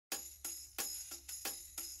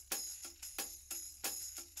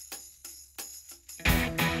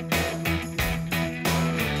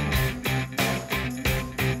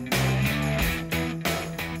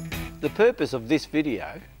The purpose of this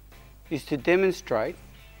video is to demonstrate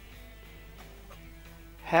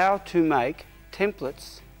how to make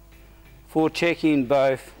templates for checking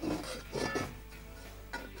both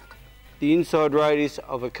the inside radius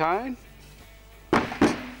of a cone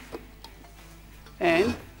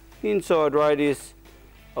and the inside radius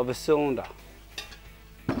of a cylinder.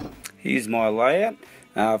 Here's my layout.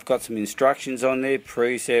 I've got some instructions on there,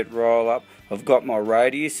 preset, roll up. I've got my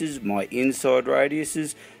radiuses, my inside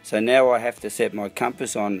radiuses. So now I have to set my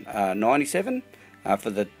compass on 97 for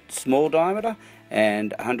the small diameter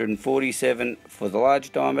and 147 for the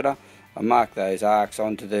large diameter. I mark those arcs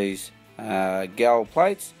onto these gal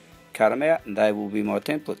plates, cut them out, and they will be my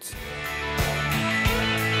templates.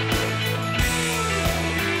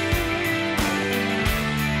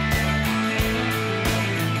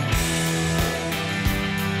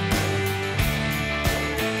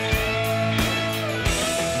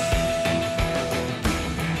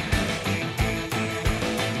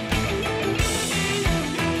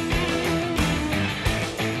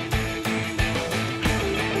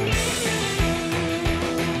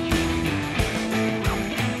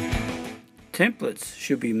 Templates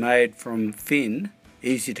should be made from thin,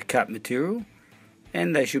 easy to cut material,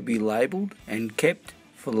 and they should be labelled and kept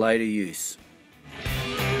for later use.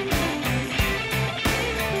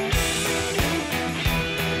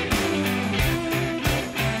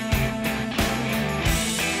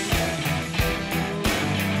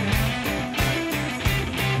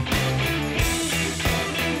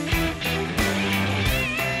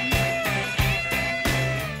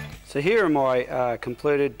 So here are my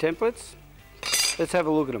completed templates. Let's have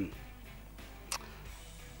a look at them.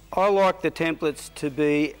 I like the templates to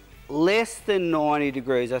be less than 90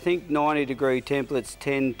 degrees. I think 90-degree templates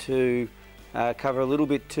tend to cover a little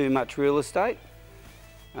bit too much real estate.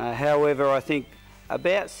 However, I think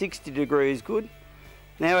about 60 degrees is good.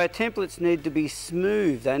 Now our templates need to be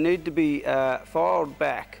smooth. They need to be filed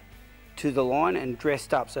back to the line and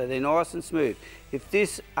dressed up so they're nice and smooth. If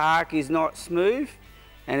this arc is not smooth,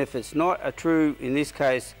 and if it's not a true, in this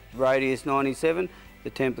case, radius 97,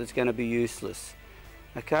 the template's going to be useless.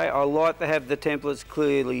 Okay, I like to have the templates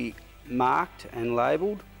clearly marked and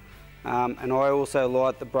labelled, and I also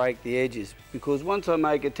like to break the edges, because once I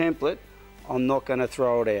make a template, I'm not going to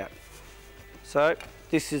throw it out. So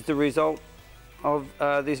this is the result of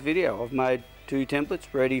this video. I've made 2 templates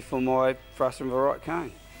ready for my Frustum Variete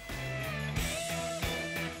cone.